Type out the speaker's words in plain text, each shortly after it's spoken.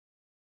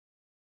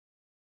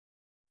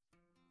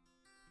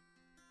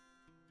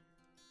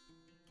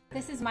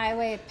This is my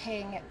way of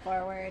paying it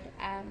forward.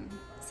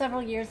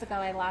 Several years ago,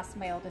 I lost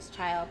my oldest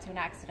child to an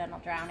accidental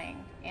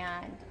drowning,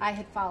 and I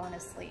had fallen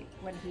asleep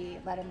when he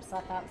let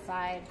himself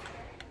outside.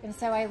 And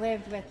so I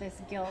lived with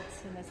this guilt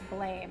and this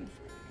blame.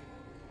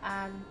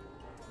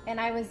 And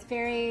I was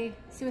very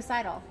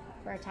suicidal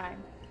for a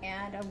time.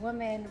 And a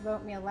woman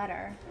wrote me a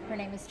letter. Her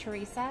name is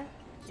Teresa.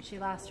 She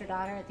lost her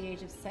daughter at the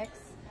age of 6.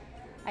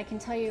 I can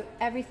tell you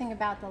everything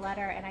about the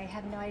letter, and I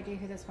have no idea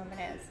who this woman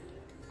is.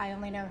 I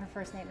only know her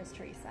first name is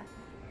Teresa.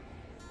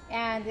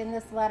 And in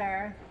this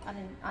letter,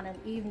 on an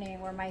evening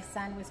where my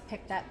son was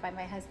picked up by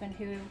my husband,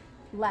 who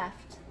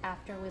left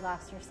after we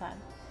lost our son,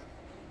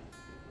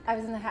 I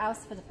was in the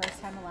house for the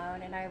first time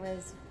alone, and I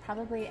was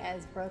probably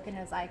as broken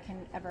as I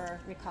can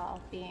ever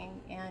recall being.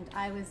 And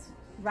I was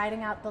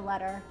writing out the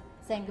letter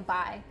saying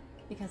goodbye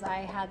because I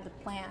had the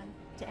plan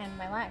to end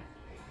my life.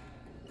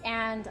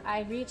 And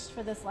I reached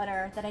for this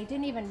letter that I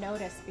didn't even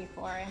notice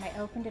before, and I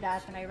opened it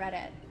up and I read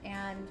it.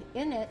 And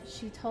in it,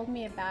 she told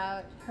me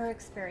about her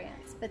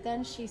experience. But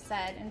then she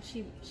said, and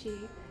she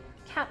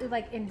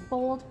like in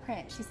bold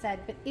print, she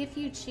said, but if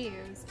you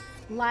choose,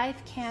 life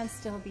can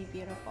still be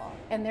beautiful,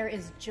 and there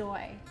is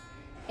joy,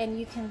 and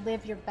you can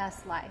live your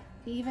best life,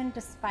 even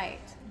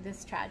despite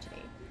this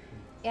tragedy.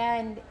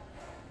 And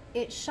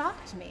it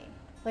shocked me.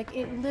 Like,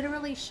 it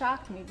literally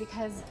shocked me,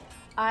 because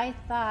I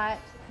thought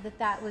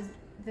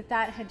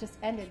that had just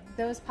ended.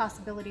 Those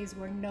possibilities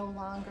were no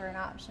longer an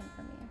option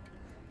for me.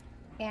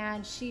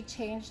 And she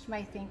changed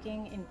my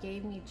thinking and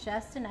gave me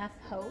just enough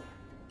hope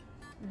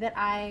that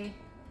I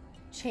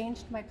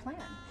changed my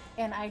plan.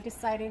 And I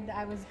decided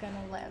I was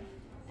gonna live.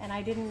 And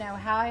I didn't know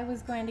how I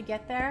was going to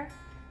get there,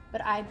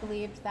 but I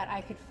believed that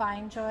I could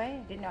find joy.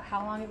 I didn't know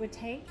how long it would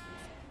take.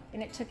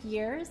 And it took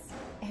years,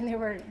 and there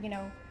were,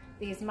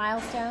 these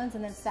milestones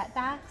and then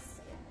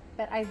setbacks.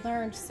 But I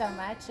learned so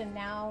much, and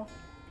now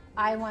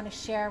I want to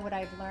share what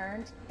I've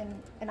learned,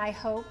 and I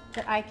hope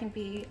that I can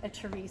be a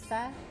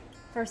Teresa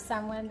for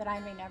someone that I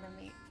may never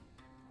meet.